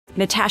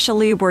Natasha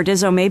Liu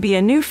Bordizzo may be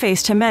a new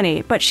face to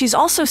many, but she's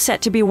also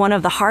set to be one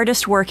of the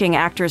hardest-working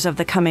actors of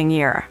the coming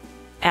year.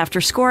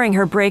 After scoring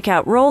her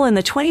breakout role in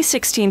the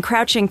 2016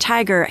 Crouching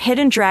Tiger,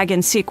 Hidden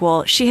Dragon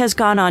sequel, she has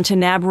gone on to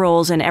nab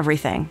roles in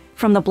everything,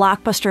 from the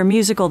blockbuster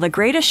musical The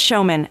Greatest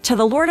Showman to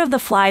the Lord of the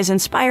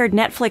Flies-inspired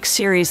Netflix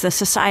series The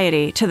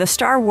Society to the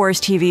Star Wars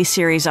TV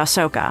series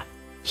Ahsoka.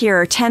 Here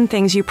are 10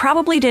 things you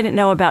probably didn't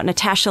know about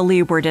Natasha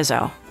Liu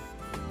Bordizzo.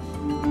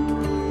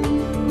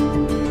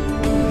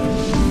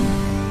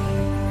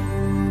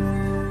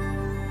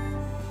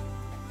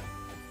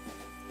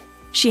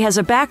 She has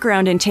a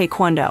background in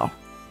Taekwondo.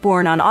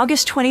 Born on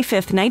August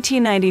 25,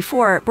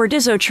 1994,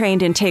 Bordizzo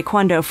trained in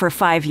Taekwondo for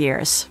 5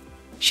 years.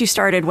 She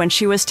started when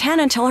she was 10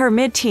 until her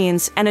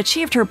mid-teens and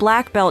achieved her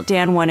black belt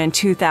Dan 1 in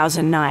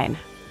 2009.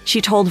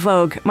 She told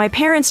Vogue, "My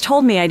parents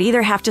told me I'd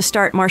either have to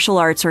start martial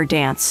arts or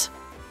dance.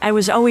 I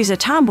was always a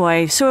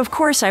tomboy, so of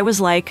course I was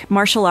like,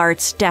 martial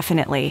arts,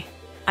 definitely.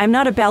 I'm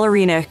not a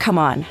ballerina, come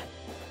on."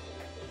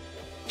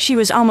 She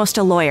was almost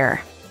a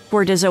lawyer.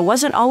 Bordizzo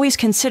wasn't always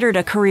considered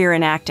a career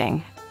in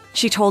acting.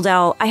 She told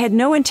Elle, "I had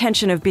no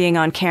intention of being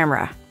on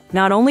camera.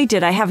 Not only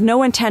did I have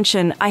no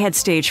intention, I had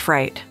stage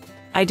fright.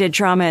 I did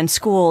drama in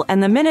school,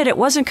 and the minute it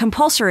wasn't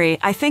compulsory,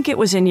 I think it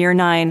was in year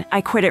 9,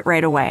 I quit it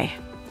right away."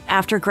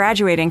 After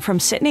graduating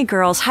from Sydney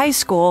Girls High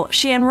School,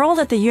 she enrolled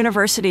at the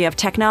University of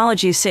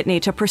Technology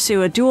Sydney to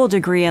pursue a dual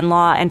degree in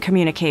law and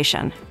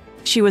communication.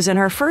 She was in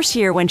her first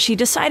year when she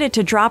decided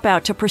to drop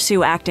out to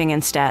pursue acting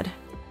instead.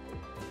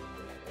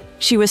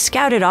 She was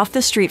scouted off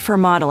the street for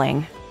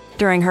modeling.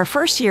 During her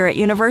first year at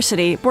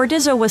university,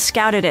 Bordizzo was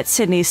scouted at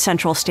Sydney's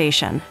Central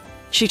Station.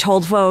 She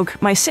told Vogue,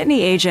 "My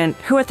Sydney agent,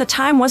 who at the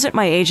time wasn't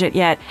my agent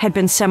yet, had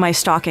been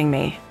semi-stalking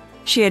me.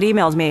 She had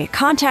emailed me,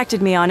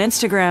 contacted me on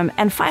Instagram,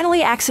 and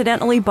finally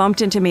accidentally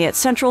bumped into me at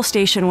Central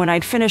Station when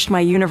I'd finished my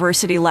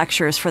university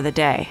lectures for the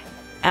day."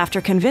 After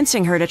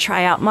convincing her to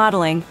try out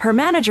modeling, her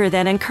manager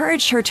then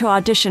encouraged her to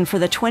audition for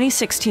the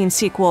 2016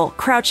 sequel,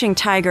 Crouching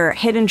Tiger,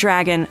 Hidden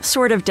Dragon,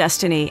 Sword of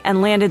Destiny,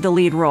 and landed the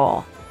lead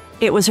role.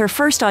 It was her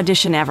first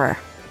audition ever.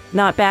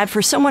 Not bad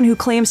for someone who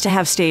claims to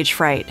have stage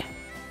fright.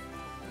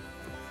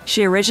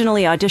 She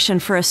originally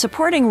auditioned for a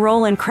supporting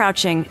role in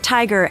Crouching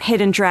Tiger,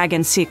 Hidden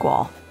Dragon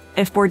sequel.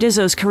 If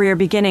Bordizzo's career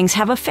beginnings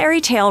have a fairy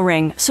tale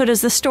ring, so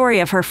does the story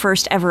of her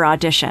first ever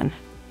audition.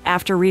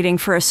 After reading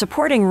for a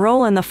supporting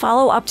role in the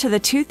follow-up to the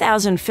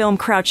 2000 film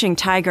Crouching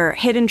Tiger,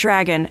 Hidden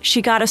Dragon,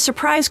 she got a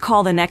surprise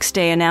call the next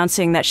day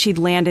announcing that she'd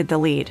landed the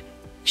lead.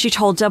 She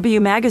told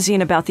W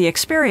Magazine about the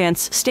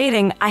experience,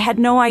 stating, "I had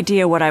no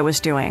idea what I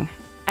was doing.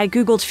 I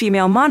Googled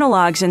female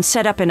monologues and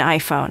set up an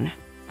iPhone.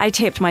 I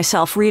taped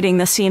myself reading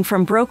the scene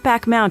from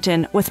Brokeback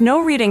Mountain with no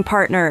reading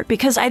partner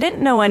because I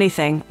didn't know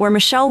anything, where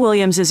Michelle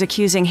Williams is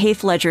accusing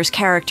Heath Ledger's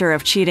character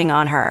of cheating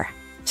on her.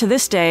 To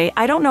this day,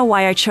 I don't know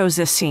why I chose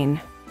this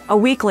scene." A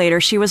week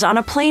later, she was on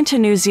a plane to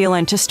New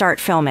Zealand to start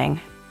filming.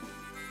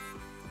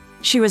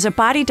 She was a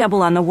body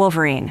double on The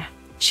Wolverine.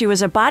 She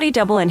was a body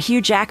double in Hugh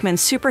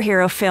Jackman's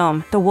superhero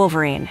film, The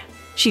Wolverine.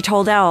 She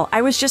told Elle,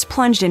 "I was just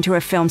plunged into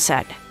a film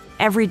set.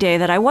 Every day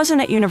that I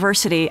wasn't at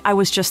university, I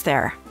was just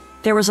there.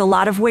 There was a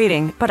lot of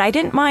waiting, but I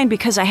didn't mind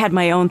because I had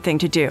my own thing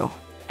to do.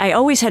 I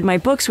always had my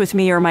books with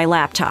me or my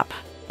laptop.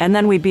 And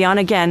then we'd be on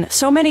again,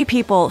 so many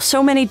people,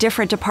 so many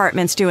different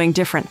departments doing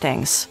different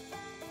things."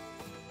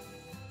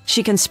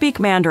 She can speak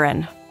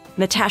Mandarin.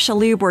 Natasha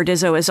Liu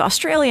Bordizzo is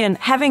Australian,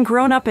 having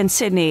grown up in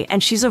Sydney,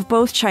 and she's of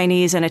both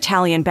Chinese and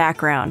Italian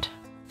background.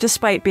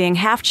 Despite being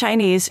half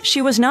Chinese,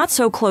 she was not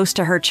so close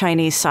to her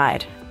Chinese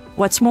side.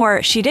 What's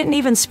more, she didn't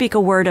even speak a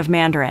word of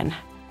Mandarin.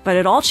 But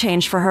it all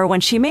changed for her when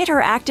she made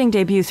her acting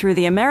debut through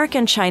the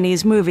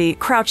American-Chinese movie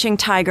Crouching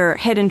Tiger,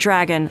 Hidden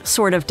Dragon,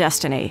 Sword of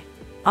Destiny.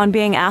 On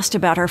being asked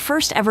about her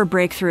first ever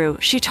breakthrough,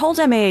 she told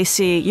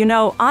MAAC, "You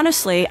know,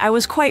 honestly, I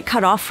was quite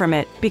cut off from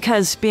it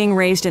because, being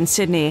raised in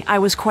Sydney, I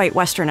was quite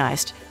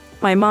westernized.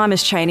 My mom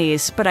is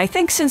Chinese, but I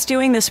think since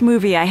doing this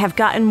movie I have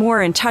gotten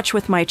more in touch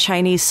with my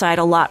Chinese side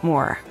a lot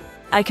more.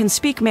 I can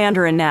speak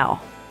Mandarin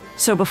now.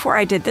 So before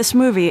I did this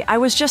movie, I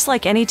was just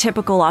like any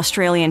typical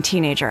Australian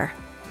teenager."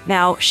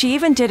 Now, she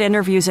even did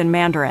interviews in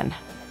Mandarin.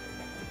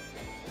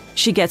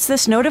 She gets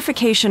this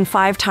notification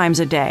 5 times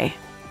a day.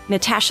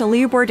 Natasha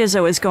Liu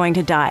Bordizzo is going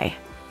to die.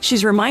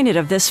 She's reminded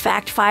of this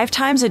fact 5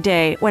 times a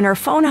day when her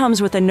phone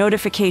hums with a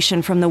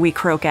notification from the We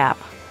Croak app.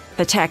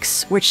 The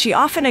texts, which she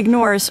often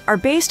ignores, are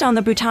based on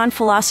the Bhutan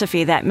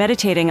philosophy that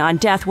meditating on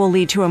death will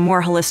lead to a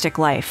more holistic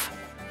life.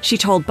 She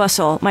told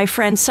Bustle, "My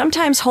friends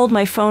sometimes hold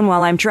my phone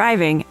while I'm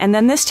driving, and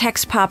then this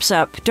text pops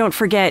up, 'Don't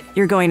forget,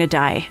 you're going to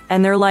die.'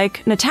 And they're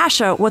like,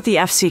 'Natasha, what the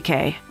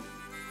FCK?'"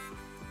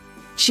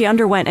 She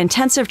underwent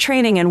intensive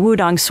training in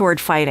Wudong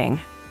sword fighting.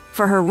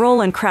 For her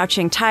role in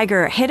Crouching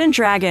Tiger, Hidden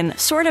Dragon,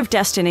 Sword of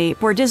Destiny,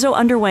 Bordizzo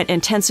underwent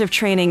intensive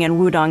training in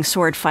Wudong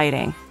sword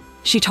fighting.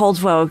 She told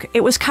Vogue,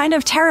 "It was kind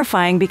of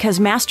terrifying because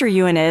Master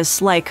Yuan is,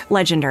 like,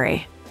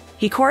 legendary.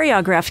 He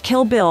choreographed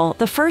Kill Bill,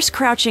 the first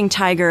Crouching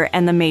Tiger,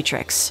 and The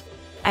Matrix.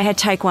 I had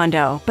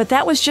Taekwondo, but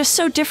that was just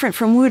so different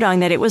from Wudong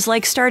that it was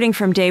like starting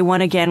from day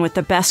one again with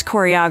the best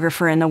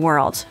choreographer in the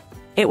world.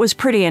 It was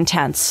pretty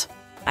intense."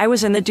 I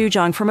was in the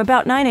dujang from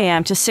about 9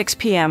 a.m. to 6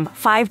 p.m.,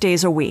 5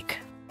 days a week.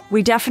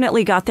 We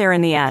definitely got there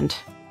in the end.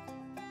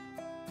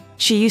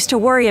 She used to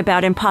worry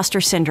about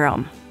imposter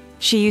syndrome.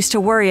 She used to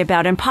worry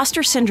about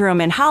imposter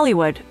syndrome in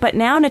Hollywood, but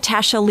now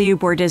Natasha Liu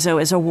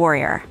Bordizzo is a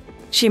warrior.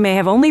 She may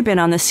have only been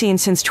on the scene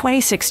since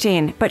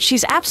 2016, but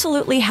she's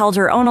absolutely held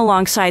her own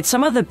alongside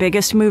some of the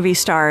biggest movie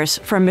stars,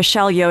 from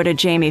Michelle Yeoh to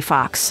Jamie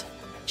Foxx.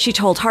 She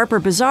told Harper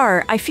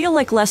Bazaar, "I feel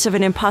like less of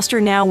an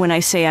imposter now when I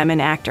say I'm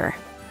an actor."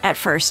 At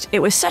first, it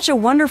was such a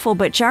wonderful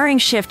but jarring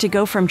shift to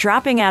go from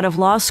dropping out of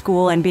law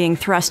school and being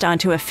thrust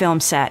onto a film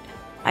set.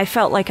 I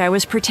felt like I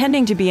was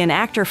pretending to be an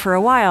actor for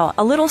a while,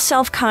 a little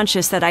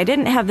self-conscious that I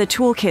didn't have the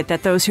toolkit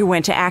that those who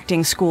went to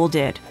acting school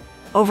did.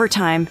 Over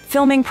time,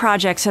 filming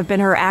projects have been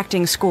her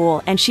acting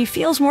school, and she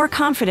feels more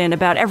confident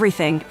about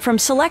everything, from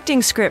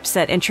selecting scripts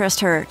that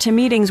interest her to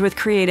meetings with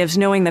creatives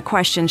knowing the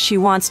questions she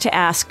wants to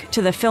ask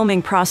to the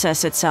filming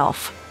process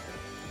itself.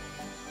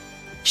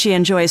 She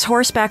enjoys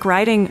horseback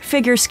riding,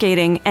 figure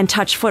skating, and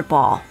touch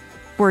football.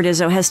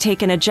 Bordizzo has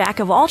taken a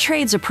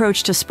jack-of-all-trades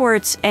approach to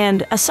sports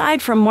and,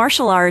 aside from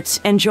martial arts,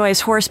 enjoys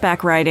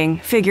horseback riding,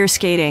 figure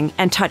skating,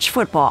 and touch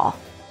football.